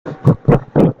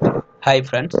Hi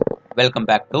friends, welcome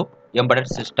back to Embedded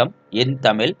System in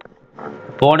Tamil.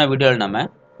 போன வீடியோவில் நம்ம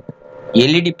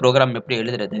எல்இடி ப்ரோக்ராம் எப்படி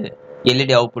எழுதுறது,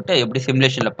 எல்இடி அவுட்புட்டை எப்படி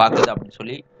சிமுலேஷனில் பார்க்குறது அப்படின்னு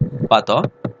சொல்லி பார்த்தோம்.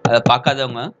 அதை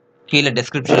பார்க்காதவங்க கீழே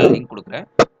டெஸ்கிரிப்ஷனில் லிங்க் கொடுக்குறேன்,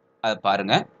 அதை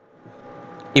பாருங்கள்.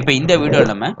 இப்போ இந்த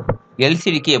வீடியோவில் நம்ம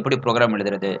எல்சிடிக்கு எப்படி ப்ரோக்ராம்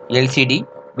எழுதுறது, எல்சிடி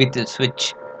வித் ஸ்விட்ச்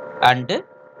அண்டு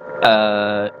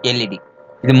எல்இடி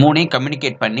இது மூணையும்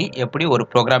கம்யூனிகேட் பண்ணி எப்படி ஒரு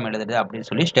ப்ரோக்ராம் எழுதுறது அப்படின்னு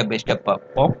சொல்லி ஸ்டெப் பை ஸ்டெப்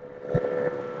பார்ப்போம்.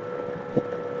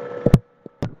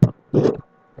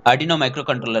 Arduino மைக்ரோ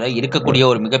கண்ட்ரோலரில் இருக்கக்கூடிய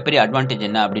ஒரு மிகப்பெரிய அட்வான்டேஜ்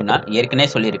என்ன அப்படின்னா, ஏற்கனவே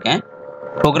சொல்லியிருக்கேன்,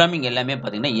 ப்ரோக்ராமிங் எல்லாமே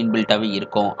பார்த்தீங்கன்னா இன்பில்ட்டாகவே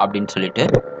இருக்கும் அப்படின்னு சொல்லிட்டு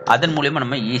அதன் மூலயமா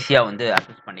நம்ம ஈஸியாக வந்து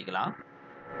அக்சஸ் பண்ணிக்கலாம்.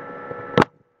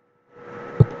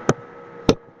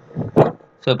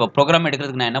 ஸோ இப்போ ப்ரோக்ராம்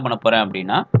எடுக்கிறதுக்கு நான் என்ன பண்ண போகிறேன்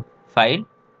அப்படின்னா, ஃபைல்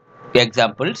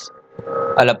எக்ஸாம்பிள்ஸ்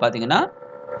அதில் பார்த்தீங்கன்னா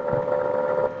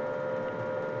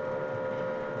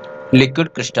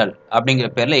லிக்விட் கிறிஸ்டல் அப்படிங்கிற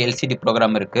பேரில் எல்சிடி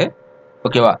ப்ரோக்ராம் இருக்குது.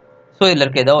 ஓகேவா? ஸோ இதில்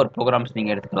இருக்க ஏதோ ஒரு ப்ரோக்ராம்ஸ்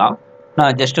நீங்கள் எடுத்துக்கலாம்.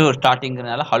 நான் ஜஸ்ட்டு ஒரு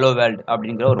ஸ்டார்டிங்கிறதுனால ஹலோ வேர்ல்டு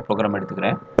அப்படிங்கிற ஒரு ப்ரோக்ராம்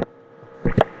எடுத்துக்கிறேன்.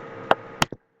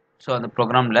 ஸோ அந்த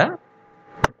ப்ரோக்ராமில்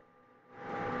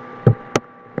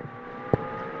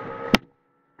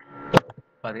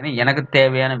பார்த்தீங்கன்னா எனக்கு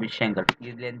தேவையான விஷயங்கள்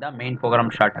இதுலேருந்து தான் மெயின்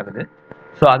ப்ரோக்ராம் ஸ்டார்ட் ஆகுது.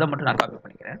 ஸோ அதை மட்டும் நான் காப்பி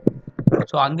பண்ணிக்கிறேன்.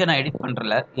 ஸோ அங்கே நான் எடிட்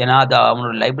பண்ணுறல, ஏன்னா அது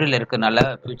அவனோட லைப்ரரியில் இருக்கிறதுனால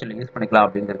ஃபியூச்சரில் யூஸ் பண்ணிக்கலாம்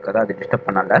அப்படிங்கிறதுக்காக அதை டிஸ்டர்ப்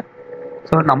பண்ணல.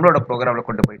 ஸோ நம்மளோட ப்ரோக்ராமில்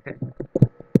கொண்டு போயிட்டு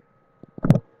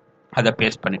அதை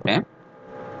பேஸ்ட் பண்ணிட்டேன்.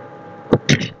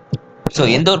 ஸோ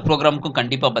எந்த ஒரு ப்ரோக்ராமுக்கும்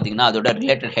கண்டிப்பாக பார்த்தீங்கன்னா அதோட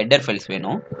ரிலேட்டட் ஹெட்டர் ஃபைல்ஸ்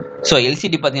வேணும். ஸோ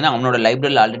எல்சிடி பார்த்தீங்கன்னா அவனோட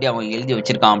லைப்ரரியில் ஆல்ரெடி அவன் எழுதி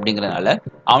வச்சிருக்கான் அப்படிங்கிறதுனால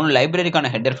அவனோட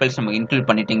லைப்ரரிக்கான ஹெட்டர் ஃபைல்ஸ் நம்ம இன்க்ளூட்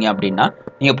பண்ணிட்டீங்க அப்படின்னா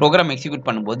நீங்கள் ப்ரோக்ராம் எக்ஸிக்யூட்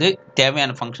பண்ணும்போது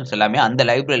தேவையான ஃபங்க்ஷன்ஸ் எல்லாமே அந்த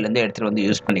லைப்ரரியிலேருந்து எடுத்துகிட்டு வந்து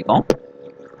யூஸ் பண்ணிக்கும்.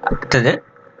 அடுத்தது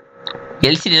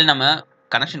எல்சிடியில் நம்ம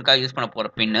கனெக்ஷனுக்காக யூஸ் பண்ண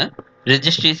போகிற பின்னு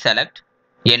ரெஜிஸ்ட்ரி செலக்ட்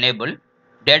எனேபிள்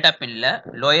டேட்டா பின்னில்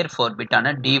lower 4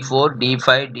 பிட்டான D4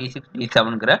 D5 D6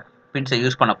 D7ங்கிற பின்ஸை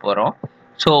use பண்ண போகிறோம்.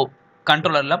 ஸோ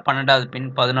கண்ட்ரோலரில் 12வது பின்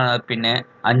 11வது பின்னு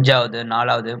 5வது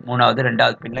 4வது 3வது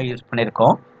 2வது பின்லாம் யூஸ்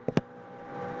பண்ணியிருக்கோம்.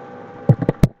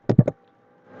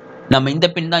 நம்ம இந்த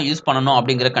பின் தான் யூஸ் பண்ணணும்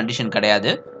அப்படிங்கிற கண்டிஷன்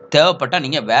கிடையாது. தேவைப்பட்டால்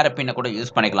நீங்கள் வேறு பின்னை கூட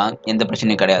யூஸ் பண்ணிக்கலாம், எந்த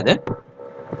பிரச்சனையும் கிடையாது.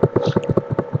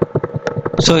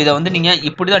 ஸோ இதை வந்து நீங்கள்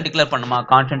இப்படி தான் டிக்ளேர் பண்ணுமா,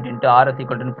 கான்ஸ்டன்ட் இன்ட்டு RS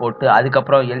ஈக்குவல்ட்டுன்னு போட்டு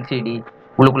அதுக்கப்புறம் எல்சிடி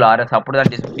உள்ளுக்குள்ள RS அப்படி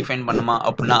தான் டிஃபைன் பண்ணுமா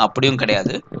அப்படின்னா அப்படியும்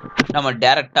கிடையாது. நம்ம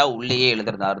டேரெக்டாக உள்ளேயே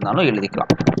எழுதுறதா இருந்தாலும் எழுதிக்கலாம்.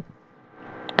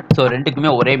 ஸோ ரெண்டுக்குமே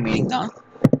ஒரே மீனிங் தான்.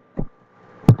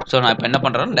 ஸோ நான் இப்போ என்ன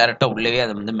பண்ணுறேன், டேரெக்டாக உள்ளேயே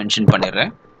அதை வந்து மென்ஷன்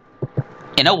பண்ணிடுறேன்.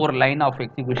 ஏன்னா ஒரு லைன் ஆஃப்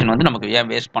எக்ஸிக்யூஷன் வந்து நமக்கு ஏன்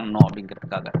வேஸ்ட் பண்ணணும்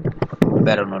அப்படிங்கிறதுக்காக,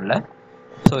 வேற ஒன்றும் இல்லை.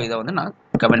 ஸோ இதை வந்து நான்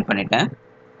கமெண்ட் பண்ணிட்டேன்.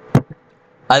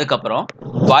 அதுக்கப்புறம்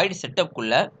வாய்ட்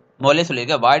செட்டப்குள்ளே முதல்ல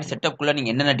சொல்லியிருக்கேன், வாய்ட் செட்டப்குள்ளே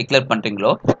நீங்கள் என்னென்ன டிக்ளேர்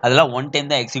பண்ணுறீங்களோ அதெல்லாம் ஒன்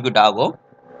டைம் தான் எக்ஸிக்யூட் ஆகும்.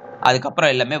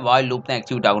 அதுக்கப்புறம் எல்லாமே வாய்ட் லூப் தான்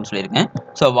எக்ஸிக்யூட் ஆகும்னு சொல்லியிருக்கேன்.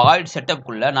 ஸோ வாய்ட்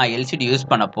செட்டப்குள்ளே நான் எல்சிடி யூஸ்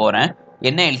பண்ண போகிறேன்.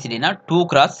 என்ன எல்சிடினா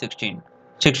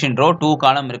 2x16 ரோ 2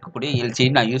 காலம் இருக்கக்கூடிய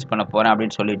எல்சிடி நான் யூஸ் பண்ண போகிறேன்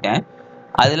அப்படின்னு சொல்லிட்டேன்.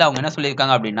 அதில் அவங்க என்ன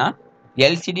சொல்லியிருக்காங்க அப்படின்னா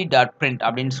lcd.print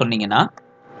அப்படின்னு சொன்னீங்கன்னா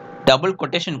டபுள்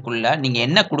கொட்டேஷனுக்குள்ளே நீங்கள்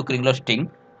என்ன கொடுக்குறீங்களோ ஸ்ட்ரிங்,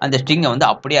 அந்த ஸ்ட்ரிங்கை வந்து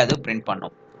அப்படியே அது பிரிண்ட்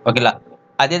பண்ணும். ஓகேங்களா?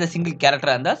 அதே இது சிங்கிள்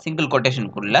கேரக்டராக இருந்தால் சிங்கிள்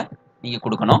கொட்டேஷனுக்குள்ளே நீங்கள்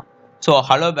கொடுக்கணும். ஸோ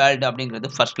ஹலோ வேர்ல்டு அப்படிங்கிறது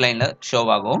ஃபர்ஸ்ட் லைனில் ஷோ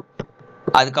ஆகும்.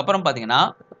 அதுக்கப்புறம் பார்த்தீங்கன்னா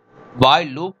வாய்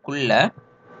லூப்புக்குள்ள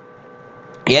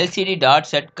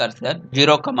lcd.set cursor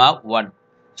 0,1.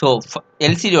 So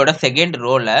எல்சிடியோட second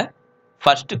ரோவில்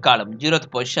first column 0th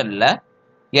பொசிஷனில்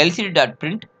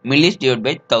lcd.print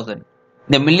millis/1000.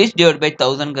 இந்த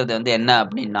millis/1000ங்கிறது வந்து என்ன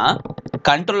அப்படின்னா,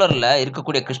 கண்ட்ரோலரில்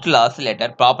இருக்கக்கூடிய கிறிஸ்டல்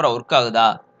ஆசிலேட்டர் ப்ராப்பராக ஒர்க் ஆகுதா,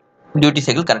 டியூட்டி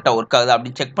சைக்கிள் கரெக்டாக ஒர்க் ஆகுதா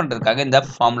அப்படின்னு செக் பண்ணுறதுக்காக இந்த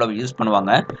ஃபார்முலாவை யூஸ்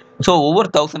பண்ணுவாங்க. ஸோ ஒவ்வொரு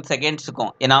 1000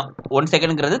 செகண்ட்ஸுக்கும், ஏன்னா 1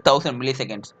 செகண்ட்ங்கிறது 1000 மில்லி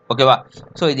செகண்ட்ஸ். ஓகேவா?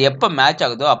 ஸோ இது எப்போ மேட்ச்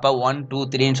ஆகுதோ அப்போ 1 2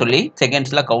 3ன்னு சொல்லி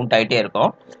செகண்ட்ஸில் கவுண்ட் ஆகிட்டே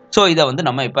இருக்கும். ஸோ இதை வந்து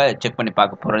நம்ம இப்போ செக் பண்ணி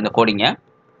பார்க்க போகிறோம் இந்த கோடிங்கை.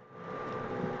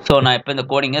 ஸோ நான் இப்போ இந்த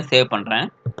கோடிங்கை சேவ் பண்ணுறேன்.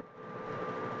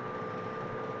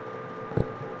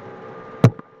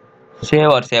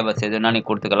 சேவ் ஆர் சேவர்ஸ் எதுனா நீ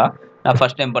கொடுத்துக்கலாம். நான்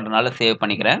ஃபர்ஸ்ட் டைம் பண்ணுறதுனால சேவ்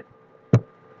பண்ணிக்கிறேன்.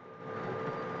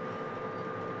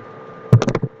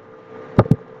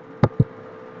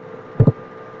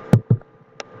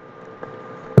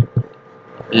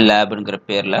 லேப்ங்கிற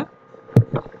பேரில்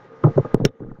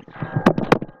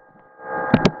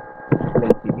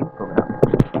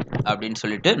அப்படின்னு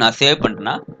சொல்லிட்டு நான் சேவ்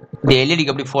பண்ணிட்டேன்னா இந்த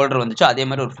எல்இடிக்கு எப்படி ஃபோல்டர் வந்துச்சோ அதே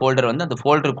மாதிரி ஒரு ஃபோல்டர் வந்து அந்த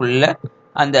ஃபோல்டருக்குள்ளே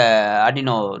அந்த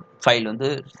Arduino ஃபைல் வந்து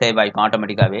சேவ் ஆகிக்கும்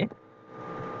ஆட்டோமேட்டிக்காகவே.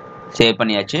 சேவ்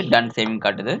பண்ணியாச்சு, டன் சேவிங்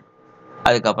காட்டுது.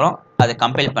 அதுக்கப்புறம் அதை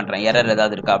கம்பைல் பண்ணுறேன், எரர்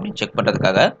ஏதாவது இருக்கா அப்படின்னு செக்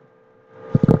பண்ணுறதுக்காக.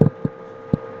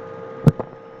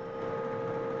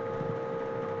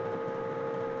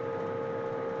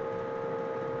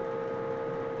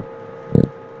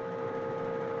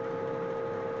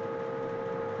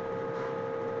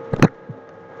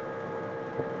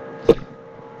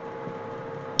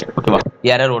 ஓகேவா,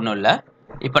 எரர் ஒன்றும் இல்லை.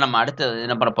 இப்போ நம்ம அடுத்து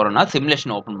என்ன பண்ண போறோம்னா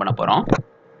சிமுலேஷன் ஓப்பன் பண்ண போறோம்.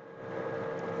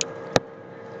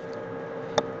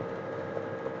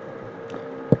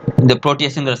 இந்த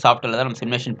ப்ரோட்டியஸ்ங்கிற சாஃப்ட்வேர்ல தான் நம்ம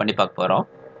சிமுலேஷன் பண்ணி பார்க்க போறோம்.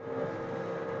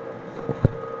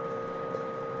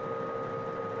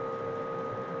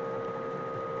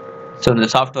 ஸோ இந்த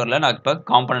சாஃப்ட்வேரில் நான் இப்போ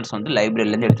காம்பனன்ட்ஸ் வந்து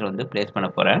லைப்ரரியிலேருந்து எடுத்துகிட்டு வந்து பிளேஸ் பண்ண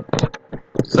போகிறேன்.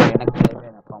 ஸோ எனக்கு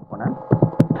தேவையான காம்பனன்ட்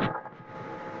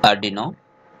Arduino,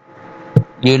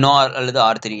 யூனோ அல்லது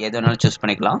R3 எது வேணாலும் சூஸ்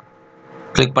பண்ணிக்கலாம்.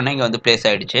 கிளிக் பண்ண இங்கே வந்து பிளேஸ்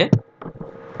ஆகிடுச்சு.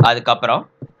 அதுக்கப்புறம்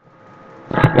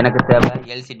எனக்கு தேவை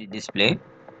எல்சிடி டிஸ்பிளே.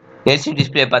 எல்சிடி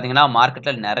டிஸ்பிளே பார்த்தீங்கன்னா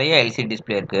மார்க்கெட்டில் நிறைய எல்சிடி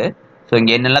டிஸ்பிளே இருக்குது. ஸோ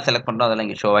இங்கே என்னெல்லாம் செலக்ட் பண்ணுறோம் அதெல்லாம்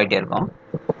இங்கே ஷோ ஆகிட்டே இருக்கும்.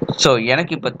 ஸோ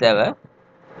எனக்கு இப்போ தேவை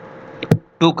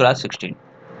 2x16.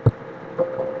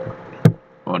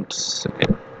 1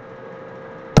 second.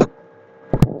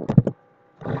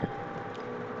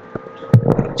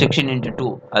 16x2,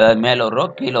 அதாவது மேலே ஒரு ரோ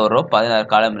கீழே ஒரு ரோ 16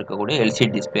 காலம் இருக்கக்கூடிய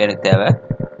எல்சிடி டிஸ்பிளே எனக்கு தேவை.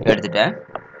 எடுத்துட்டேன்.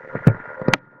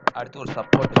 அடுத்து ஒரு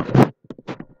சப்போர்ட்டுக்கு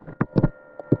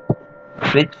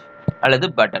ஸ்விட்ச் அல்லது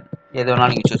பட்டன் எது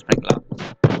வேணாலும் நீங்கள் சூஸ் பண்ணிக்கலாம்.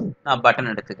 நான்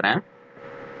பட்டன் எடுத்துக்கிறேன்.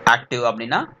 ஆக்டிவ்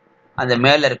அப்படின்னா அந்த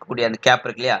மேலே இருக்கக்கூடிய அந்த கேப்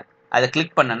இருக்கு இல்லையா, அதை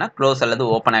கிளிக் பண்ணேன்னா க்ளோஸ் அல்லது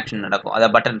ஓப்பன் ஆக்ஷன் நடக்கும். அதை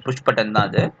பட்டன் புஷ் பட்டன் தான்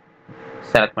அது.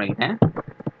 செலக்ட் பண்ணிக்கிட்டேன்.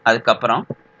 அதுக்கப்புறம்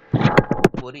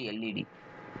ஒரு எல்இடி,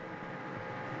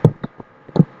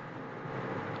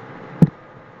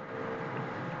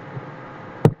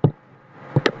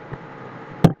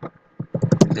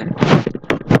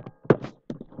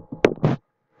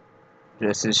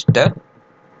 ரெசிஸ்டர்.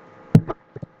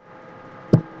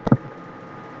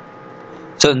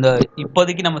 ஸோ இந்த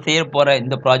இப்போதைக்கு நம்ம செய்ய போகிற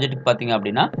இந்த ப்ராஜெக்ட்டுக்கு பார்த்தீங்க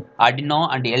அப்படின்னா Arduino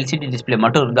அண்ட் எல்சிடி டிஸ்பிளே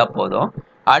மட்டும் இருந்தால் போதும்.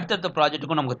 அடுத்தடுத்த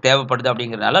ப்ராஜெக்ட்டுக்கும் நமக்கு தேவைப்படுது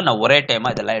அப்படிங்கிறதுனால நான் ஒரே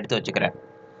டைமாக இதெல்லாம் எடுத்து வச்சுக்கிறேன்.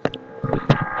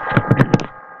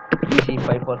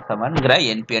 DC547ங்கிற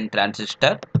NPN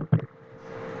டிரான்சிஸ்டர்,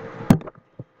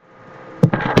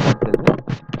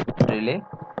 ரிலே.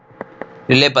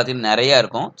 ரிலே பார்த்தீங்கன்னா நிறையா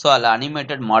இருக்கும். ஸோ அதில்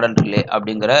அனிமேட்டட் மாடல் ரிலே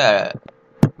அப்படிங்கிற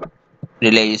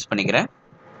ரிலே யூஸ் பண்ணிக்கிறேன்.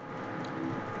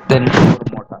 தென் ஒரு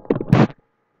மோட்டார்,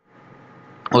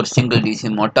 ஒரு single DC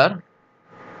motor,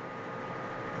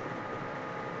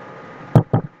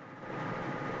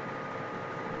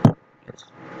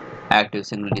 active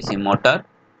single DC motor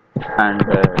and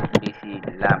DC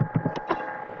lamp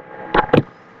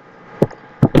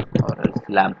or else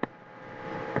lamp.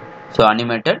 So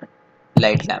animated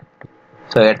light lamp.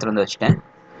 So எடுத்துட்டு வந்து வச்சிட்டேன்.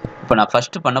 இப்போ நான்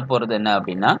ஃபர்ஸ்ட் பண்ண போறது என்ன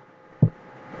அப்படின்னா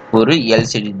ஒரு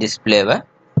LCD டிஸ்பிளேவை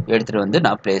எடுத்துட்டு வந்து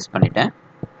நான் பிளேஸ் பண்ணிட்டேன்.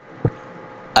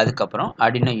 அதுக்கப்புறம்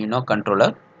Arduino Uno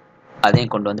கண்ட்ரோலர்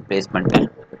அதையும் கொண்டு வந்து பிளேஸ் பண்ணிட்டேன்.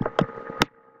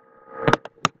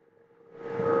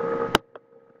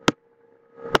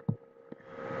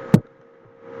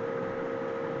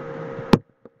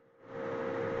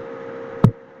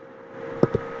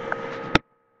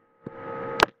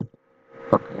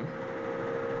 ஓகே,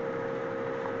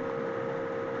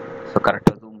 ஸோ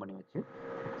கரெக்டாக ஜூம் பண்ணி வச்சு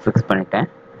ஃபிக்ஸ் பண்ணிட்டேன்.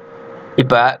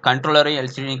 இப்போ கண்ட்ரோலரையும்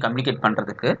எல்சிடியும் கம்யூனிகேட்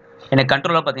பண்ணுறதுக்கு எனக்கு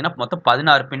கண்ட்ரோலர் பார்த்தீங்கன்னா மொத்தம்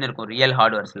 16 பின் இருக்கும் ரியல்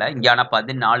ஹார்ட்வேர்ஸில். இங்கே ஆனால்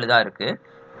 14 தான் இருக்குது.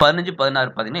 15,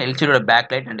 16 பார்த்தீங்கன்னா எல்சிடியோட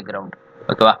பேக் லைட் அண்ட் கிரவுண்ட்.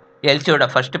 ஓகேவா, எல்சிடியோட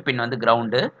ஃபர்ஸ்ட் பின் வந்து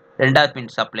கிரவுண்டு, 2வது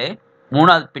பின் சப்ளை,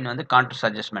 3வது பின் வந்து கான்ட்ராஸ்ட்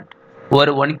அட்ஜஸ்ட்மெண்ட்.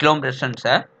 ஒரு 1 kΩ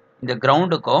ரெசிஸ்டன்ஸை இந்த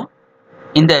கிரவுண்டுக்கும்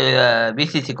இந்த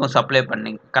விசிசிக்கும் சப்ளை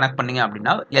பண்ணி கனெக்ட் பண்ணிங்க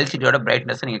அப்படின்னா எல்சிடியோட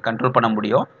பிரைட்னஸை நீங்கள் கண்ட்ரோல் பண்ண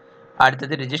முடியும்.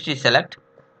 அடுத்தது registry select,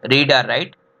 read R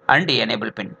right and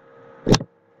enable pin.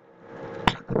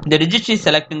 இந்த ரெஜிஸ்ட்ரி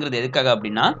செலக்ட்ங்கிறது எதுக்காக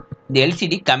அப்படின்னா இந்த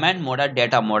LCD command Moda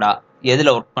data Moda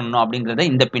எதில் ஒர்க் பண்ணணும் அப்படிங்கிறத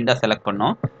இந்த பின் தான் செலக்ட்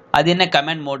பண்ணணும். அது என்ன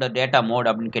கமாண்ட் மோட டேட்டா மோட்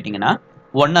அப்படின்னு கேட்டிங்கன்னா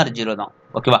 1 or 0 தான்.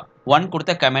 ஓகேவா, 1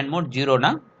 கொடுத்த கமாண்ட் மோட்,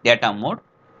 0னா டேட்டா மோட்.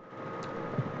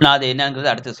 நான் அது என்னங்கிறது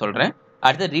அடுத்து சொல்கிறேன்.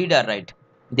 அடுத்து ரீட் ஆர் ரைட்.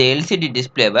 இந்த எல்சிடி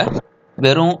டிஸ்பிளேவை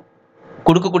வெறும்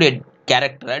கொடுக்கக்கூடிய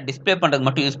கேரக்டரை டிஸ்பிளே பண்ணுறது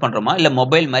மட்டும் யூஸ் பண்ணுறோமா இல்லை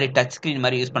மொபைல் மாதிரி டச் ஸ்க்ரீன்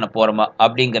மாதிரி யூஸ் பண்ண போகிறோமா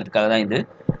அப்படிங்கிறதுக்காக தான் இது.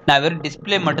 நான் வெறும்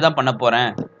டிஸ்பிளே மட்டும் தான் பண்ண போகிறேன்,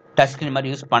 டச் ஸ்க்ரீன் மாதிரி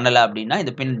யூஸ் பண்ணலை அப்படின்னா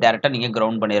இந்த பின் டேரெக்டாக நீங்கள்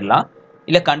கிரவுண்ட் பண்ணிடலாம்.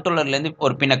 இல்லை கண்ட்ரோலர்லேருந்து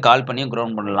ஒரு பின்னை கால் பண்ணியும்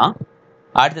கிரவுண்ட் பண்ணலாம்.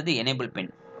 அடுத்தது எனேபிள் பின்.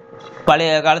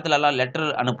 பழைய காலத்துலலாம் லெட்டர்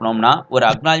அனுப்பினோம்னா ஒரு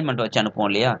அக்னாலஜ்மெண்ட் வச்சு அனுப்புவோம்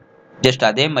இல்லையா, ஜஸ்ட்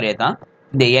அதே மாதிரியே தான்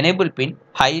இந்த எனேபிள் பின்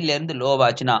ஹைலேருந்து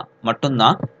லோவாச்சுன்னா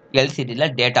மட்டும்தான் எல்சிடியில்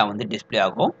டேட்டா வந்து டிஸ்பிளே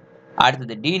ஆகும்.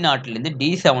 அடுத்தது D0லேருந்து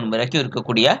D7 வரைக்கும்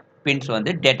இருக்கக்கூடிய பின்ஸ்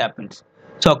வந்து டேட்டா பின்ஸ்.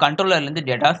 ஸோ கண்ட்ரோலர்லேருந்து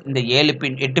டேட்டாஸ் இந்த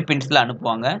 8 பின்ஸில்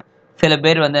அனுப்புவாங்க. சில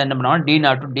பேர் வந்து என்ன பண்ணுவாங்க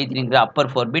D0 to D3ங்கிற அப்பர்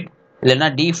 4 பிட் இல்லைன்னா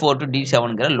D4 to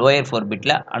D7ங்கிற லோயர் 4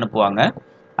 பிட்டில் அனுப்புவாங்க.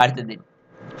 அடுத்தது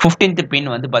 15th பின்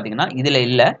வந்து பார்த்தீங்கன்னா இதில்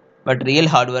இல்லை, பட் ரியல்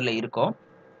ஹார்ட்வேரில் இருக்கும்.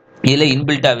 இதில்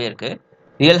இன்பில்ட்டாகவே இருக்குது.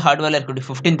 ரியல் ஹார்ட்வேரில் இருக்கக்கூடிய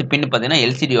 15th பின் பார்த்தீங்கன்னா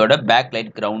எல்சிடியோட பேக்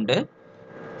லைட் கிரவுண்டு,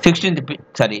 16th பின்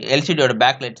எல்சிடியோட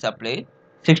பேக் லைட் சப்ளை,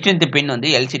 16th பின் வந்து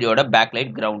எல்சிடியோட பேக்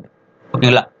லைட் கிரவுண்ட்.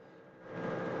 ஓகேங்களா,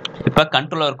 இப்போ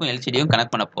கண்ட்ரோலருக்கும் எல்சிடியும்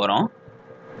கனெக்ட் பண்ண போகிறோம்.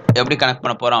 எப்படி கனெக்ட்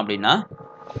பண்ண போகிறோம் அப்படின்னா,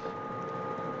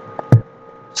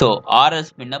 ஸோ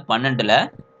ஆர்எஸ் பின்ன 12ல்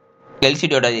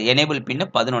எல்சிடியோட எனேபிள் பின்ன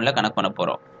 11ல் கனெக்ட் பண்ண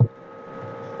போகிறோம்.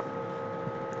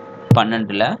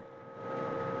 12ல்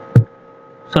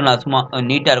ஸோ நான் சும்மா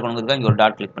நீட்டாக இருக்கணுங்கிறதுக்காக இங்கே ஒரு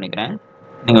டாட் கிளிக் பண்ணிக்கிறேன்.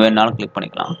 நீங்கள் வேணுனாலும் கிளிக்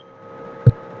பண்ணிக்கலாம்.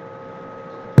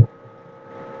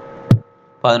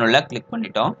 11ல் கிளிக்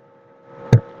பண்ணிட்டோம்.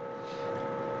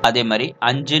 அதே மாதிரி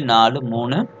 5 4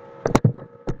 3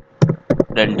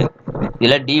 2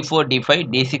 இதில் D4 D5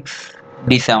 D6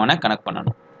 D7 connect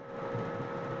பண்ணணும்.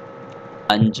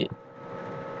 5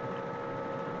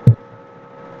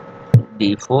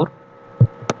 D4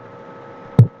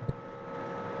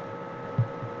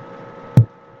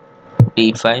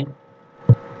 D5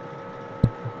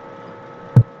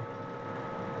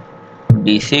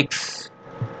 D6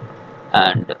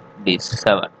 and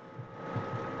D7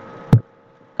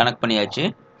 connect பண்ணியாச்சு.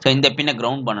 ஸோ இந்த பின்னை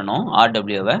கிரவுண்ட் பண்ணணும்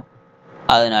ஆர்டபிள்யூவை.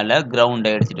 அதனால கிரவுண்டை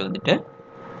எடுத்துகிட்டு வந்துட்டு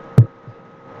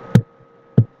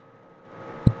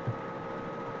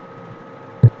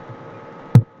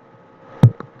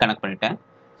கனெக்ட் பண்ணிட்டேன்.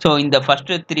 ஸோ இந்த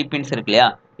ஃபர்ஸ்ட் 3 பின்ஸ் இருக்கு இல்லையா,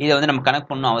 இதை வந்து நம்ம கனெக்ட்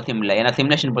பண்ணணும் அவசியம் இல்லை. ஏன்னா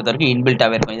சிமுலேஷன் பொறுத்த வரைக்கும்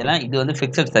இன்பில்ட்டாகவே இருக்கும். இதெல்லாம் இது வந்து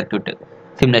ஃபிக்ஸட் சர்க்யூட்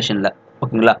சிமுலேஷனில்,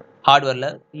 ஓகேங்களா.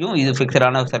 ஹார்ட்வேர்லையும் இது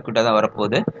ஃபிக்ஸடான சர்க்யூட்டாக தான்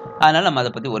வரப்போகுது. அதனால் நம்ம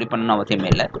அதை பற்றி ஒரி பண்ணணும் அவசியமே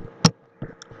இல்லை.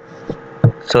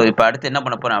 ஸோ இப்போ அடுத்து என்ன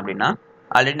பண்ண போகிறேன் அப்படின்னா,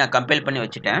 ஆல்ரெடி நான் கம்பைல் பண்ணி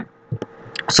வச்சுட்டேன்.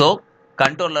 ஸோ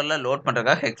கண்ட்ரோலரில் லோட்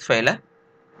பண்ணுறதுக்காக ஹெக்ஸ் ஃபைலை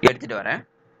எடுத்துகிட்டு வரேன்.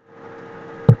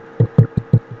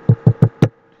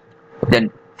 தென்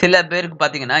சில பேருக்கு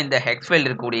பார்த்தீங்கன்னா இந்த ஹெக்ஸ் ஃபைல்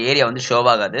இருக்கக்கூடிய ஏரியா வந்து ஷோ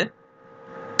ஆகாது.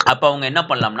 அப்போ அவங்க என்ன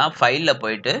பண்ணலாம்னா, ஃபைலில்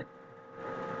போயிட்டு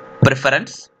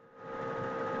ப்ரிஃபரன்ஸ்,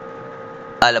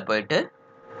 அதில் போயிட்டு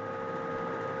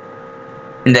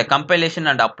இந்த கம்பைலேஷன்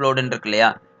அண்ட் அப்லோடுன்னு இருக்கு இல்லையா,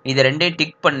 இது ரெண்டையும்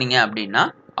டிக் பண்ணிங்க அப்படின்னா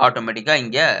ஆட்டோமேட்டிக்காக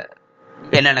இங்கே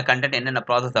என்னென்ன கண்டென்ட் என்னென்ன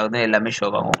ப்ராசஸ் ஆகுது எல்லாமே ஷோ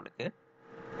ஆகும் உங்களுக்கு.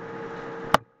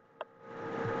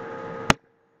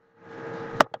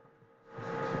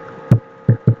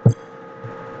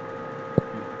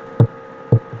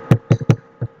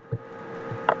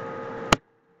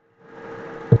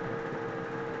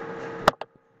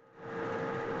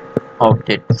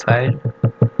 object file,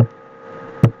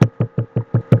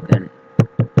 then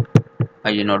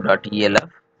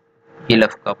arduino.elf,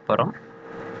 elf க்கு அப்புறம்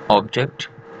object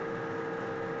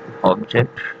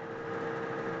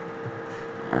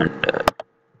and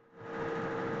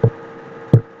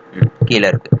கீழே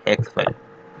இருக்கு hex file.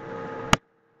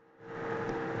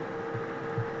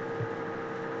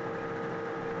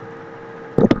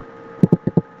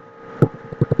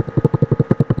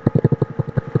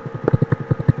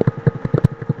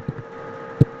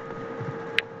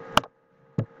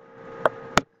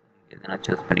 நான்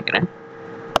சூஸ் பண்ணிக்கிறேன்.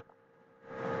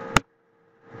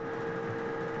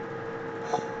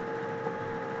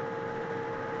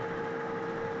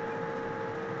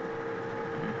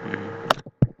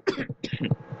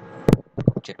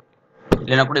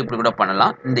 இல்லைனா கூட இப்படி கூட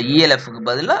பண்ணலாம். இந்த ELFக்கு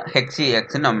பதிலாக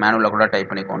ஹெக்ஸ்ன்னு நம்ம மேனுவலாக கூட டைப்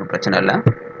பண்ணிக்கோ, ஒன்றும் பிரச்சனை இல்லை.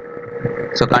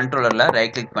 ஸோ கண்ட்ரோலரில்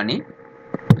ரைட் கிளிக் பண்ணி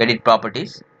எடிட்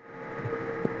ப்ராப்பர்ட்டிஸ்,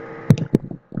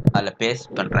 அதில்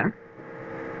பேஸ்ட் பண்ணுறேன்.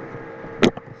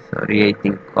 சாரி, ஐ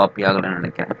திங்க் காப்பி ஆகலைன்னு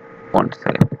நினைக்கிறேன். 1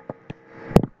 second.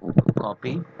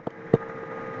 Copy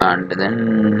and then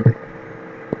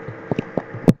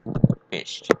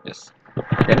paste. S,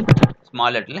 then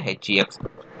small லெட்டரில் HEX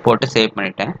போட்டு சேவ்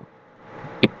பண்ணிட்டேன்.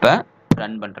 இப்போ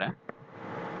ரன் பண்ணுறேன்.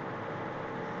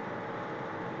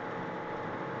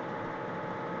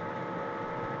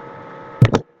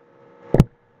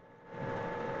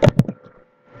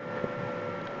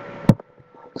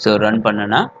 ஸோ ரன்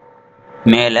பண்ணனா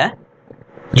மேலே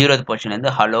 0th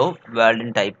பொசிஷன்லேருந்து ஹலோ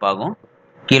வேர்ல்டுன்னு டைப் ஆகும்.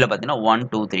 கீழே பார்த்தீங்கன்னா 1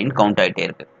 2 3ன்னு கவுண்ட் ஆகிட்டே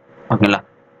இருக்கு. ஓகேங்களா,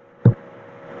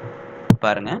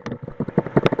 பாருங்க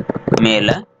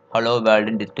மேலே ஹலோ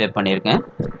வேர்ல்டுன்னு டிஸ்பிளே பண்ணியிருக்கேன்.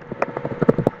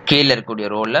 கீழே இருக்கக்கூடிய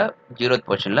ரோலில் 0th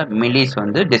பொசிஷனில் மில்லிஸ்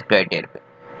வந்து டிஸ்பிளே ஆகிட்டே இருக்கு.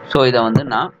 ஸோ இதை வந்து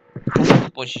நான் 5th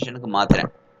பொசிஷனுக்கு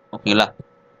மாற்றுறேன். ஓகேங்களா,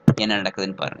 என்ன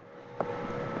நடக்குதுன்னு பாருங்க.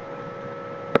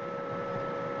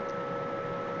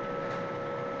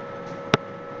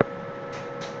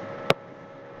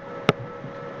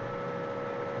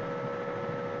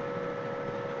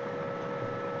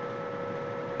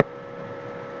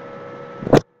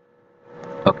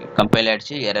 ஓகே, கம்பைல்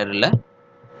ஆகிடுச்சு, எரர் இல்லை.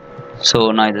 ஸோ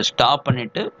நான் இதை ஸ்டாப்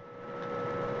பண்ணிவிட்டு,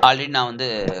 ஆல்ரெடி நான் வந்து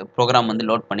ப்ரோக்ராம் வந்து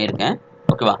லோட் பண்ணியிருக்கேன்.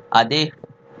 ஓகேவா, அதே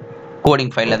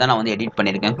கோடிங் ஃபைலில் தான் நான் வந்து எடிட்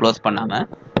பண்ணியிருக்கேன் க்ளோஸ் பண்ணாமல்.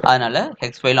 அதனால்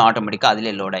ஹெக்ஸ் ஃபைலும் ஆட்டோமேட்டிக்காக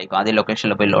அதிலே லோட் ஆகிக்கும், அதே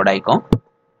லொக்கேஷனில் போய் லோட் ஆகிக்கும்.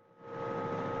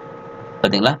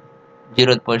 பார்த்தீங்களா,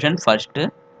 0th position, 1st,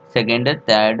 2nd,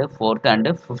 3rd, 4th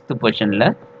and 5th பொசிஷனில்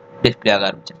டிஸ்பிளே ஆக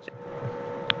ஆரம்பிச்சிருச்சு.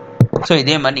 ஸோ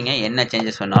இதே மாதிரி நீங்கள் என்ன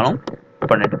சேஞ்சஸ் வேணாலும்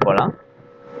பண்ணிட்டு போகலாம்.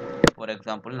 ஃபார்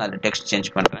எக்ஸாம்பிள் நான் அதில் டெக்ஸ்ட்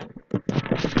சேஞ்ச் பண்ணுறேன்.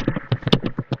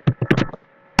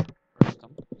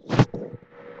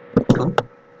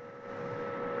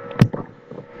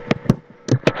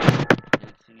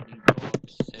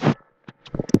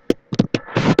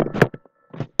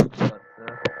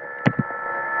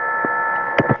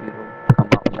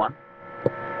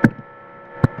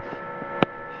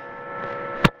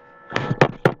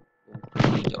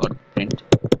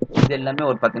 இது எல்லாமே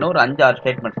ஒரு பார்த்தீங்கன்னா ஒரு 5-6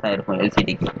 ஸ்டேட்மெண்ட்ஸ் தான் இருக்கும்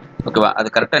எல்சிடிக்கு. ஓகேவா? அது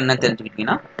கரெக்டாக என்ன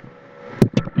தெரிஞ்சுக்கிட்டீங்கன்னா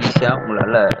ஈஸியாக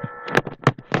உங்களால்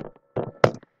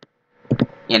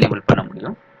எனேபிள் பண்ண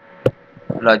முடியும்.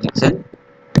 லாஜிக் செல்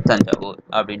தஞ்சாவூர்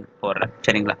அப்படின்னு போடுறேன்.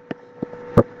 சரிங்களா?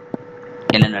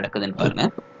 என்ன நடக்குதுன்னு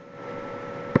பாருங்க.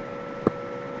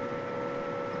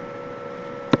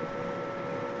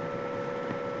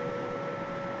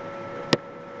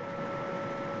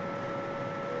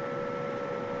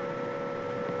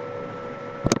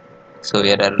 ஸோ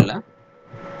எரர் இல்லை,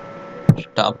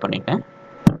 ஸ்டாப் பண்ணிட்டேன்,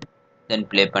 தென்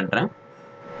ப்ளே பண்ணுறேன்.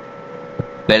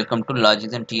 வெல்கம் டு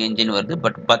லாஜிக் அண்ட் டிஎன்ஜின்னு வருது.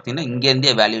 பட் பார்த்தீங்கன்னா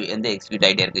இங்கேருந்தே வேல்யூ எந்த எக்ஸிக்யூட்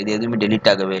ஆகிட்டே இருக்குது. இது எதுவுமே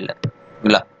டெலிட் ஆகவே இல்லை.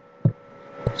 இல்லைங்களா?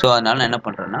 ஸோ அதனால நான் என்ன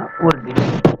பண்ணுறேன்னா ஒரு delay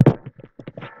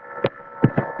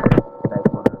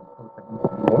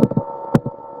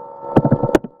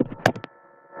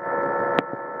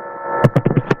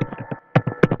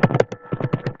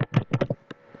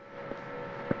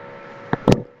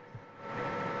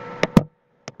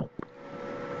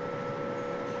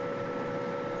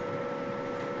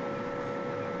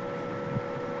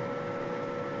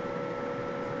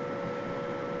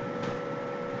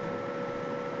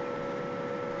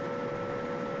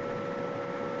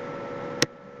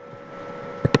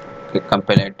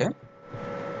compile it,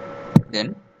 then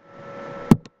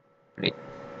play.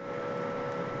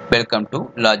 Welcome to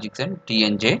Logic and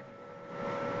TNJ.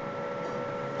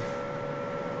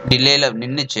 டிலேல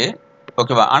நின்றுச்சு.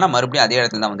 ஓகேவா? ஆனால் மறுபடியும் அதே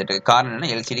இடத்துல தான் வந்துட்டு. காரணம் என்ன?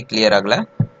 எல்சிடி கிளியர் ஆகலை.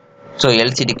 ஸோ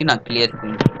எல்சிடிக்கு நான் கிளியர்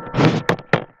ஸ்க்ரீன்,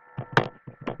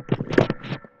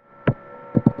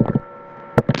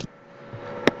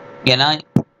 ஏன்னா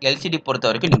எல்சிடி பொறுத்த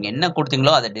வரைக்கும் நீங்கள் என்ன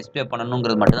கொடுத்தீங்களோ அதை டிஸ்பிளே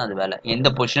பண்ணணுங்கிறது மட்டும்தான் அது வேலை. எந்த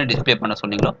பொசிஷனில் டிஸ்பிளே பண்ண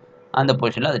சொன்னீங்களோ அந்த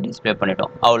பொசிஷனில் அதை டிஸ்பிளே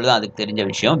பண்ணிட்டோம். அவ்வளோதான் அதுக்கு தெரிஞ்ச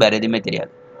விஷயம், வேறு எதுவுமே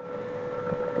தெரியாது.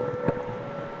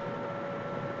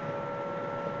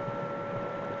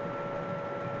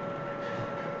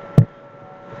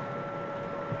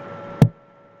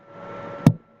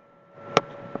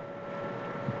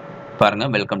 பாருங்க,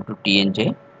 வெல்கம் டு டிஎன்ஜே.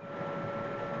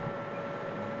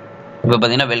 இப்போ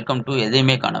பார்த்தீங்கன்னா வெல்கம் டு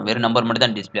எதையுமே காணும், வெறும் நம்பர் மட்டும்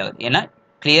தான் டிஸ்பிளே ஆகுது. ஏன்னா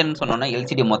கிளியர்னு சொன்னோன்னா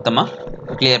எல்சிடி மொத்தமாக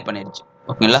கிளியர் பண்ணிடுச்சு.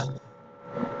 ஓகேங்களா?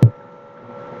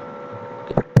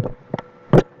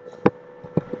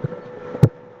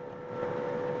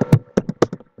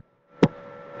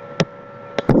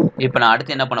 இப்போ நான்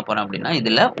அடுத்து என்ன பண்ண போறேன் அப்படின்னா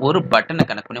இதில் ஒரு பட்டனை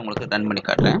கனெக்ட் பண்ணி உங்களுக்கு ரன் பண்ணி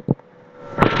காட்டுறேன்.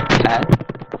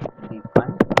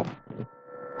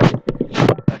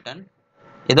 பட்டன்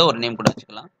ஏதோ ஒரு நேம் கூட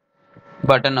வச்சுக்கலாம்.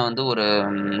 பட்டனை வந்து ஒரு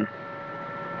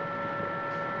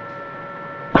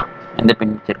எந்த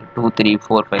பின் வச்சிருக்கு 2 3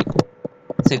 4 5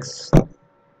 6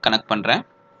 கனெக்ட் பண்ணுறேன்.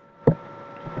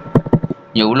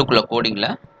 உள்ளுக்குள்ள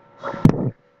கோடிங்கில்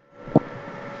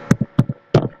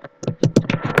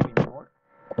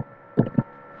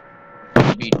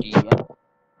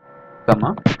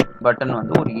பட்டன்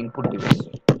வந்து ஒரு இன்புட் டிவைஸ்.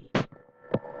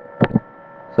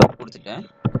 ஸோ கொடுத்துட்டேன்.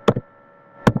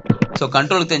 ஸோ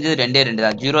கண்ட்ரோலுக்கு தெரிஞ்சது 2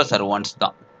 தான், 0s or 1s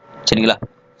தான். சரிங்களா?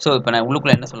 ஸோ இப்போ நான்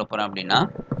உள்ளுக்குள்ள என்ன சொல்ல போகிறேன் அப்படின்னா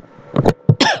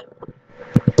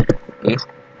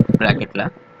ப்ராக்கெட்டில்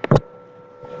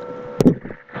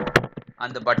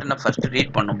அந்த பட்டனை ஃபர்ஸ்ட்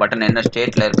ரீட் பண்ணணும். பட்டன் என்ன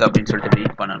ஸ்டேட்டில் இருக்குது அப்படின்னு சொல்லிட்டு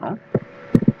ரீட் பண்ணணும்.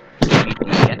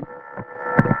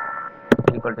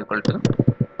 ஈக்குவல் டு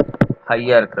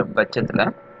ஹையாக இருக்கிற பட்சத்தில்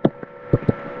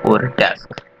ஒரு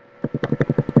டாஸ்க்,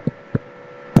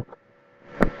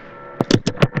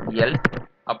 எல்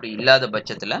அப்படி இல்லாத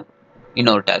பட்சத்தில்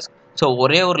இன்னொரு டாஸ்க். ஸோ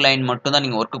ஒரே ஒரு லைன் மட்டும் தான்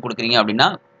நீங்கள் ஒர்க்கு கொடுக்குறீங்க அப்படின்னா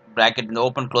ப்ராக்கெட் இந்த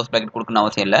ஓப்பன் க்ளோஸ் ப்ராக்கெட் கொடுக்கணும்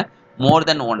அவசியம் இல்லை. மோர்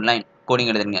தென் 1 லைன்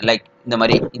கோடிங் எழுதுறீங்க. லைக் இந்த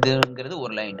மாதிரி இதுங்கிறது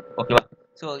ஒரு லைன். ஓகேவா?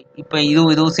 ஸோ இப்போ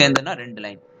இதுவும் சேர்ந்துன்னா 2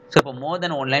 லைன். ஸோ இப்போ மோர்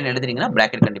தென் 1 லைன் எழுதுறீங்கன்னா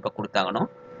ப்ராக்கெட் கண்டிப்பாக கொடுத்தாகணும்.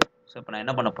 ஸோ இப்போ நான்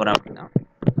என்ன பண்ண போகிறேன் அப்படின்னா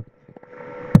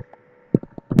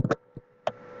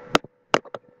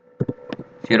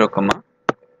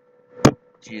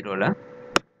 0,0ல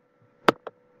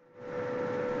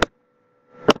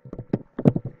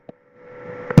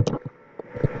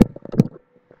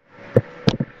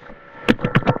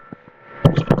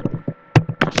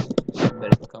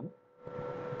வெல்கம்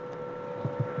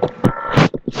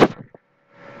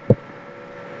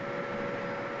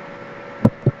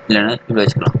இல்லைன்னா இப்படி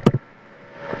வச்சுக்கலாம்.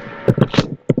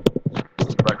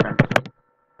 பட்டன்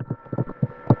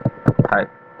ஹாய்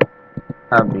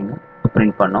அப்படின்னு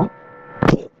பிரிண்ட் பண்ணோம்.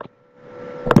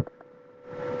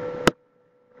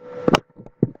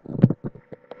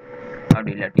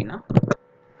 இல்லாட்டினா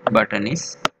பட்டன் இஸ்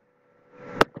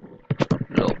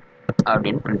லோ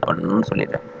அப்படின்னு பிரிண்ட் பண்ணணும்னு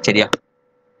சொல்லிடுறேன். சரியா?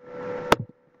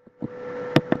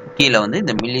 கீழே வந்து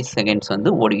இந்த மில்லி செகண்ட்ஸ்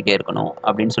வந்து ஓடிக்கிட்டே இருக்கணும்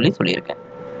அப்படின்னு சொல்லியிருக்கேன்.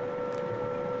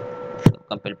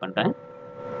 கம்பைல் பண்ணுறேன்.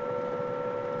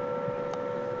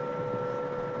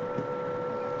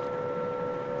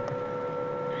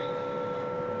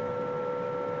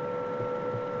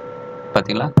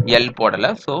 பார்த்தீங்களா? எல்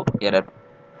போடலை, ஸோ எரர்.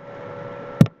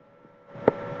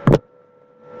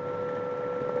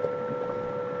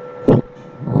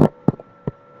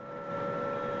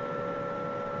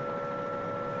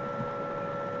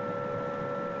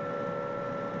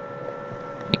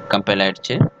 கம்பைல்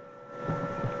ஆயிடுச்சு.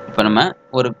 இப்போ நம்ம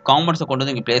ஒரு காம்பனன்ட்ஸை கொண்டு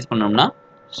வந்து இங்கே பிளேஸ் பண்ணோம்னா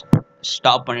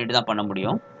ஸ்டாப் பண்ணிட்டு தான் பண்ண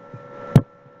முடியும்.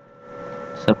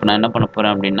 ஸோ இப்போ நான் என்ன பண்ண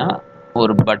போகிறேன் அப்படின்னா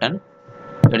ஒரு பட்டன்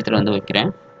எடுத்துகிட்டு வந்து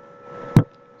வைக்கிறேன்.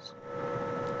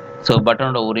 ஸோ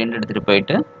பட்டனோட ஒரு எண்ட் எடுத்துகிட்டு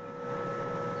போயிட்டு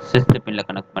சிஸ்டம் பின்னில்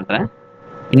கனெக்ட் பண்ணுறேன்.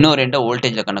 இன்னொரு எண்டை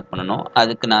வோல்டேஜில் கனெக்ட் பண்ணணும்.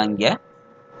 அதுக்கு நான் இங்கே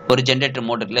ஒரு ஜென்ரேட்டர்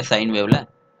மோட் இருக்குல்ல சைன் வேவில்,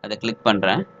 அதை கிளிக்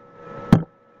பண்ணுறேன்.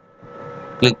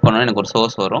 கிளிக் பண்ணோன்னா எனக்கு ஒரு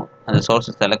சோர்ஸ் வரும். அந்த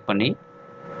சோர்ஸை செலக்ட் பண்ணி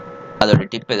அதோட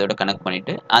டிப் இதோட கனெக்ட்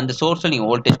பண்ணிவிட்டு அந்த சோர்ஸில் நீங்கள்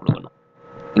வோல்டேஜ் கொடுக்கணும்.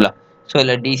 இல்லை, ஸோ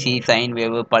இதில் டிசி, சைன்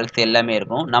வேவ், பல்ஸ் எல்லாமே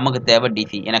இருக்கும். நமக்கு தேவை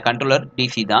டிசி. ஏன்னா கண்ட்ரோலர்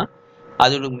டிசி தான்.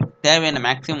 அதோட தேவையான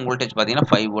மேக்ஸிமம் வோல்டேஜ் பார்த்தீங்கன்னா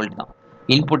 5 வோல்ட் தான்.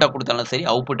 இன்புட்டாக கொடுத்தாலும் சரி,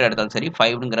 அவுட்புட்டாக எடுத்தாலும் சரி,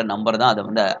 5ங்கிற நம்பர் தான் அதை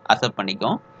வந்து அக்செப்ட்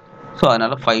பண்ணிக்கும். ஸோ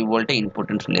அதனால் 5 வோல்ட்டை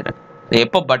இன்புட்டுன்னு சொல்லிடுறேன்.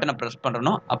 எப்போ பட்டனை ப்ரெஸ்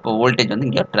பண்ணுறனோ அப்போ வோல்டேஜ் வந்து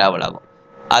இங்கே ட்ராவல் ஆகும்.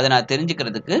 அதை நான்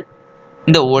தெரிஞ்சுக்கிறதுக்கு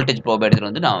இந்த வோல்டேஜ் ப்ரோப் எடுத்துகிட்டு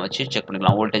வந்து நான் வச்சு செக்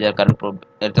பண்ணிக்கலாம். வோல்டேஜ் கரண்ட் ப்ரோப்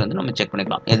எடுத்துகிட்டு வந்து நம்ம செக்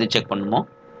பண்ணிக்கலாம். எது செக் பண்ணணுமோ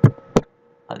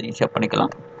அது ஈஸியாக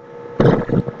பண்ணிக்கலாம்.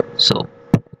 ஸோ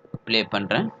ப்ளே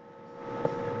பண்ணுறேன்.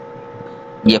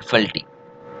 எஃப்எல்டி.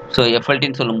 ஸோ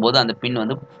எஃப்எல்டின்னு சொல்லும்போது அந்த பின்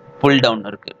வந்து புல் டவுன்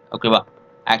இருக்குது. ஓகேவா?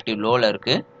 ஆக்டிவ் லோவில்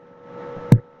இருக்குது.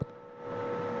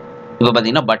 இப்போ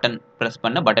பார்த்தீங்கன்னா பட்டன் ப்ரெஸ்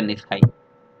பண்ண button is high.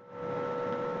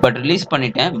 But release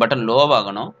பண்ணிட்டேன், பட்டன்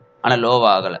லோவாகணும். ஆனால்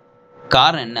லோவாகலை.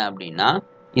 காரணம் என்ன அப்படின்னா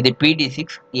இது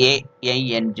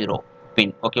PD6AIN0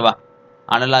 பின். ஓகேவா?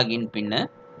 அனலாக் இன் பின்னு.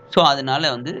 ஸோ அதனால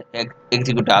வந்து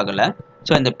எக்ஸிக்யூட் ஆகலை.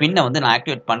 ஸோ இந்த பின்னை வந்து நான்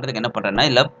ஆக்டிவேட் பண்ணுறதுக்கு என்ன பண்ணுறேன்னா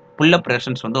இல்லை புல்லப்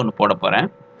ரெசிஸ்டன்ஸ் வந்து ஒன்று போட போகிறேன்.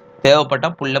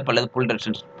 தேவைப்பட்டால் புல்லப் அல்லது புல்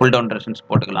டவுன் ரெசிஸ்டன்ஸ்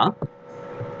போட்டுக்கலாம்.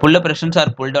 Pull-up resistance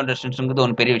R pull down ரெசிஸ்டன்ஸுங்கிறது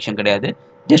ஒன்றும் பெரிய விஷயம் கிடையாது.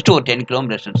 ஜஸ்ட் ஒரு 10 கிலோ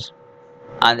ரெசிஸ்டன்ஸ்.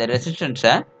 அந்த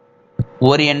ரெசிஸ்டன்ஸை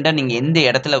ஒரு எண்டை நீங்கள் எந்த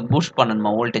இடத்துல பூஸ்ட்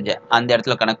பண்ணணுமா வோல்டேஜை அந்த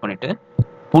இடத்துல கனெக்ட் பண்ணிவிட்டு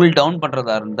புல் டவுன்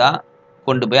பண்ணுறதா இருந்தால்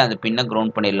கொண்டு போய் அந்த பின்னை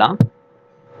கிரவுண்ட் பண்ணிடலாம்.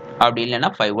 அப்படி இல்லைன்னா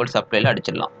 5 வோல்ட் சப்ளையில்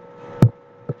அடிச்சிடலாம்.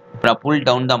 இப்போ நான் புல்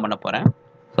டவுன் தான் பண்ண போகிறேன்.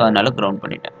 ஸோ அதனால கிரவுண்ட்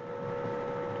பண்ணிட்டேன்.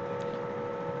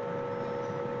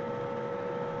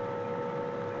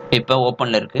 இப்போ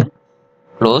ஓப்பனில் இருக்குது.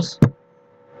 Close,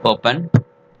 open,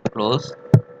 close,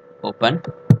 open.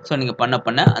 So நீங்கள்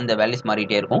பண்ண அந்த வேல்யூஸ்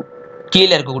மாறிட்டே இருக்கும்.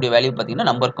 கீழே இருக்கக்கூடிய வேல்யூ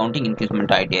பார்த்தீங்கன்னா நம்பர் கவுண்டிங்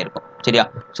இன்க்ரீஸ்மெண்ட் ஆகிட்டே இருக்கும். சரியா?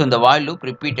 ஸோ இந்த வாயில் லூப்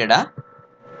ரிப்பீட்டடாக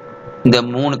இந்த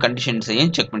 3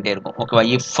 கண்டிஷன்ஸையும் செக் பண்ணிட்டே இருக்கும். ஓகேவா?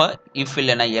 இஃப்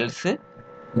இல்லைன்னா எல்ஸு,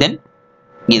 தென்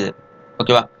இது.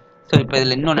 ஓகேவா? ஸோ இப்போ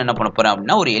இதில் இன்னொன்று என்ன பண்ண போகிறேன்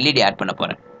அப்படின்னா ஒரு எல்இடி ஆட் பண்ண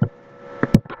போகிறேன்.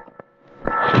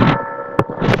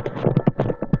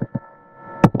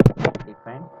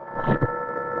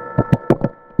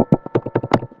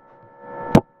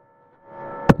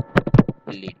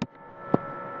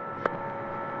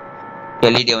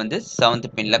 எல்இடி வந்து 7th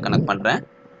பின்ல கனெக்ட் பண்றேன்.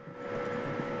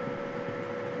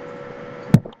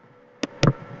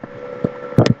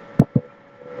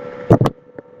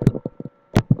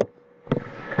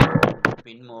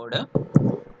 பின் மோடு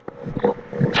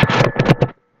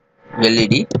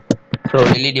எல்இடி. ஸோ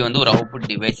எல்இடி வந்து ஒரு அவுட்புட்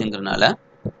டிவைஸ்ங்கிறதுனால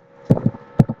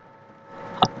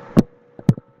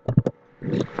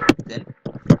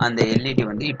அந்த எல்இடி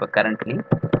வந்து இப்போ கரண்ட்லி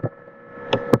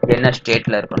என்ன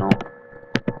ஸ்டேட்ல இருக்கணும்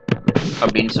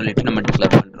அப்படின்னு சொல்லிட்டு நம்ம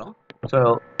டிக்ளேர் பண்றோம். ஸோ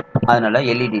அதனால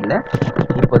எல்இடியில்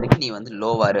இப்போதைக்கு நீ வந்து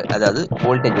லோவாரு, அதாவது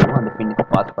வோல்டேஜ் வரும் அந்த பின்னுக்கு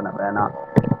பாஸ் பண்ண வேணாம்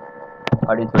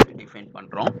அப்படின்னு சொல்லிட்டு டிஃபைன்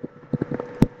பண்றோம்.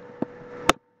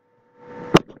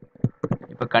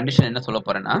 இப்போ கண்டிஷன் என்ன சொல்ல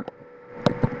போறேன்னா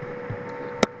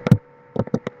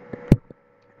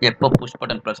எப்போ புஷ்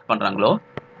பட்டன் ப்ரெஸ் பண்றாங்களோ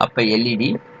அப்போ எல்இடி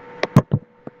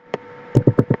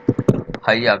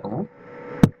ஹை ஆகவும்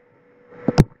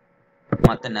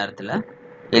மற்ற நேரத்தில்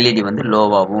எல்இடி வந்து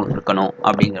லோவாகவும் இருக்கணும்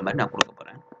அப்படிங்கிற மாதிரி நான் கொடுக்க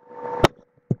போகிறேன்.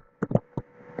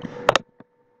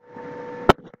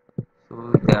 ஸோ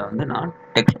இதை வந்து நான்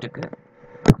டெக்ஸ்ட்டுக்கு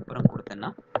அப்புறம் கொடுத்தேன்னா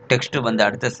டெக்ஸ்ட்டு வந்து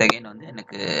அடுத்த செகண்ட் வந்து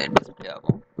எனக்கு டிஸ்பிளே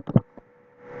ஆகும்.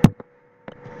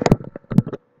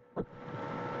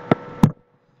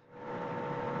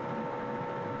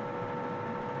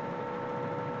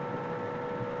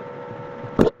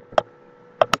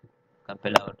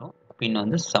 கம்பைல் ஆகட்டும். பின்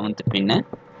வந்து 7th பின்னு.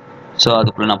 ஸோ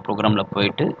அதுக்குள்ளே நான் ப்ரோக்ராமில்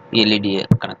போயிட்டு எல்இடியை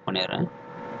கனெக்ட் பண்ணிடுறேன்.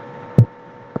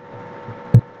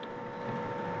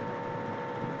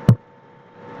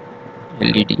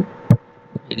 எல்இடி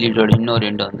எல்இடியோட இன்னொரு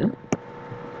எண்டை வந்து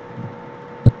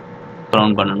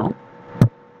கிரவுண்ட் பண்ணணும்.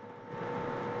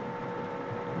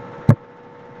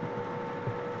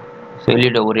 ஸோ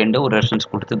எல்இடியோட ஒரு எண்டை ஒரு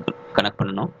ரெசிஸ்டன்ஸ் கொடுத்து கனெக்ட்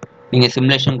பண்ணணும். நீங்கள்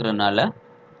சிமுலேஷனுங்கிறதுனால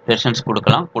ரெசிஸ்டன்ஸ்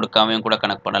கொடுக்கலாம், கொடுக்காமையும் கூட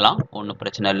கனெக்ட் பண்ணலாம், ஒன்றும்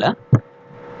பிரச்சனை இல்லை.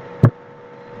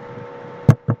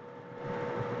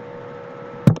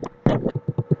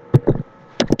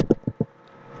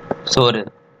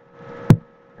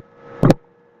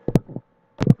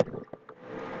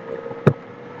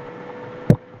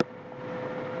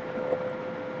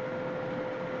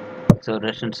 ஸோ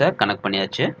ரெசிஸ்டன்ஸை கனெக்ட்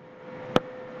பண்ணியாச்சு.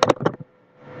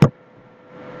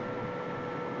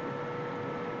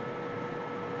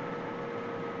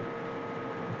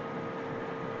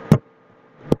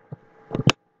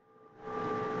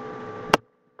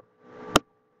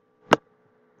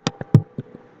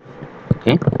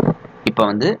 ஓகே, இப்போ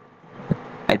வந்து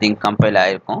ஐ திங்க் கம்பைல்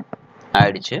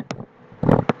ஆயிடுச்சு.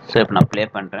 ஸோ இப்போ நான் ப்ளே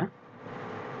பண்ணுறேன்.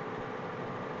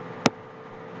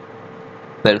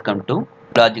 Welcome to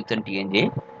logics and TNJ.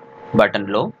 Button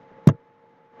low,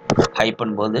 high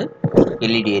பண்ணும்போது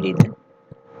எல்இடி எரியுது.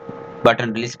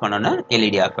 பட்டன் ரிலீஸ் பண்ணோன்னா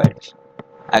எல்இடி ஆஃப் ஆயிடுச்சு.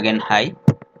 Again high,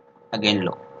 again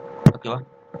low. ஓகேவா?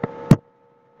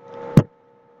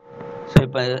 ஸோ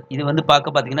இப்போ இது வந்து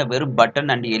பார்த்தீங்கன்னா வெறும்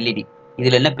பட்டன் அண்ட் எல்இடி,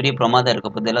 இதில் என்ன பெரிய பிரமாதம்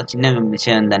இருக்க போது, இதெல்லாம் சின்ன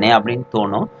விஷயம் தானே அப்படின்னு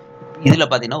தோணும். இதில்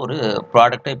பார்த்தீங்கன்னா ஒரு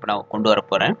ப்ராடக்டை இப்போ நான் கொண்டு வர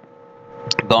போகிறேன்.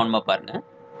 கவனமாக பாருங்கள்.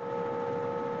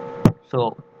 ஸோ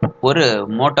ஒரு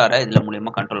மோட்டாரை இதில்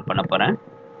மூலியமாக கண்ட்ரோல் பண்ண போகிறேன்.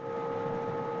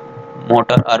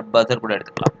 மோட்டார் ஆர் பஸர் கூட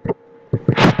எடுத்துக்கலாம்.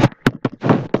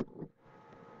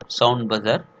 Sound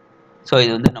buzzer. ஸோ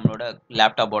இது வந்து நம்மளோட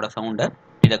லேப்டாப்போட சவுண்டை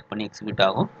டிடெக்ட் பண்ணி எக்ஸிக்யூட்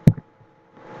ஆகும்.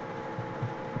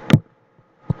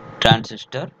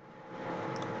 Transistor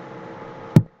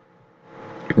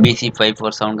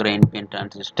BC547ங்கிற NPN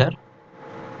transistor.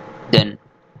 தென்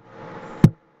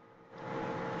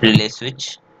ரிலே ஸ்விட்ச்,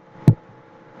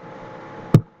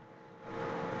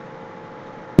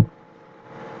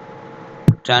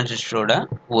 டிரான்சிஸ்டரோட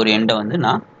ஒரு எண்டை வந்து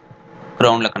நான்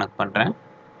கிரவுண்டில் கனெக்ட் பண்ணுறேன்.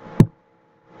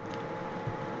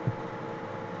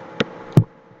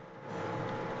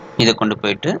 இதை கொண்டு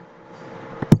போயிட்டு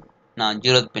நான்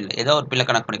 0th பின்ல ஏதோ ஒரு பின்ல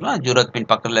கனெக்ட் பண்ணிக்கலாம். 0th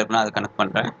பின் பக்கத்தில் இருக்குன்னா அதை கனெக்ட்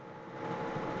பண்ணுறேன்.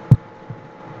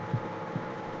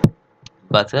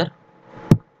 பஸர்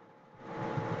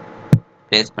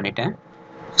ப்ளேஸ் பண்ணிட்டேன்.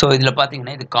 ஸோ இதில்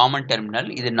பார்த்தீங்கன்னா இது காமன் டெர்மினல்,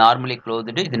 இது நார்மலி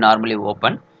க்ளோஸ்டு, இது நார்மலி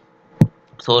ஓப்பன்.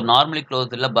 ஸோ நார்மலி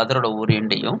க்ளோஸ்டில் பஸரோட ஒரு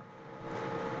எண்டையும்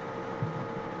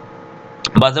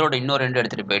பஸரோட இன்னொரு எண்டு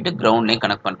எடுத்துகிட்டு போயிட்டு கிரவுண்ட்லேயும்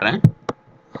கனெக்ட் பண்ணுறேன்.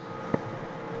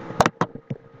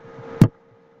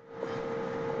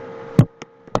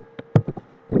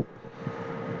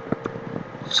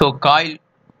 ஸோ காயில்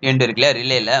எண்டு இருக்குல்ல,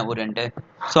 ரிலேல ஒரு எண்டு.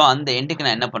 ஸோ அந்த எண்டுக்கு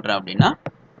நான் என்ன பண்ணுறேன் அப்படின்னா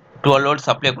 12 வோல்ட்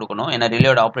சப்ளை கொடுக்கணும். ஏன்னா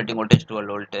ரிலேயோட ஆப்ரேட்டிங் வோல்டேஜ்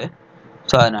 12 வோல்ட்டு.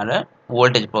 ஸோ அதனால்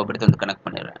வோல்டேஜ் ப்ரோப் எடுத்து வந்து கனெக்ட்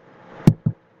பண்ணிடுறேன்.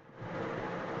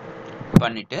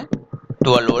 பண்ணிவிட்டு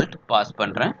 12 வோல்ட் பாஸ்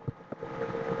பண்ணுறேன்.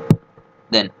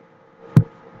 தென்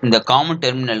இந்த காமன்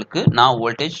டெர்மினலுக்கு நான்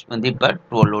வோல்டேஜ் வந்து இப்போ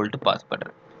 12 வோல்ட் பாஸ்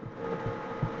பண்ணுறேன்.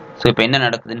 ஸோ இப்போ என்ன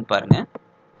நடக்குதுன்னு பாருங்கள்.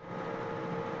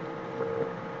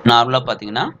 நார்மலாக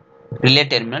பார்த்தீங்கன்னா ரிலே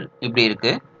டெர்மினல் இப்படி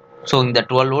இருக்குது. ஸோ இந்த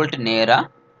 12 வோல்ட் நேராக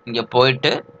இங்கே போயிட்டு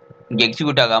இங்கே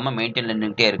எக்ஸிக்யூட் ஆகாமல் மெயின்டைனில்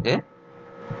நின்றுக்கிட்டே இருக்குது.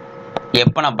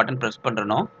 எப்போ நான் பட்டன் ப்ரெஸ்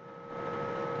பண்ணுறேனோ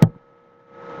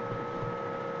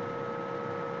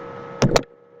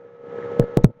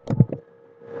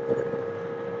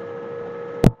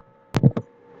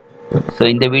ஸோ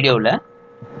இந்த வீடியோவில்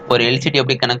ஒரு எல்சிடி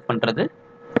எப்படி கனெக்ட் பண்ணுறது,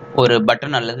 ஒரு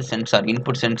பட்டன் அல்லது சென்சார்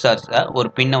இன்புட் சென்சார்ஸை ஒரு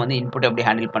பின்னை வந்து இன்புட் எப்படி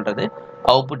ஹேண்டில் பண்ணுறது,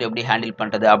 அவுட்புட் எப்படி ஹேண்டில்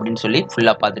பண்ணுறது அப்படின்னு சொல்லி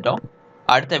ஃபுல்லாக பார்த்துட்டோம்.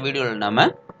 அடுத்த வீடியோவில் நம்ம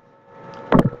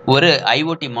ஒரு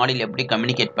ஐஓடி மாடியூல் எப்படி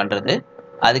கம்யூனிகேட் பண்ணுறது,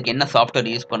 அதுக்கு என்ன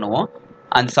சாஃப்ட்வேர் யூஸ் பண்ணுவோம்,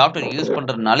 அந்த சாஃப்ட்வேர் யூஸ்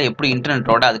பண்ணுறதுனால எப்படி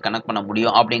இன்டர்நெட்டோட அது கனெக்ட் பண்ண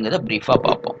முடியும் அப்படிங்கிறத ப்ரீஃபாக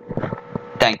பார்ப்போம்.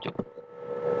 தேங்க்யூ.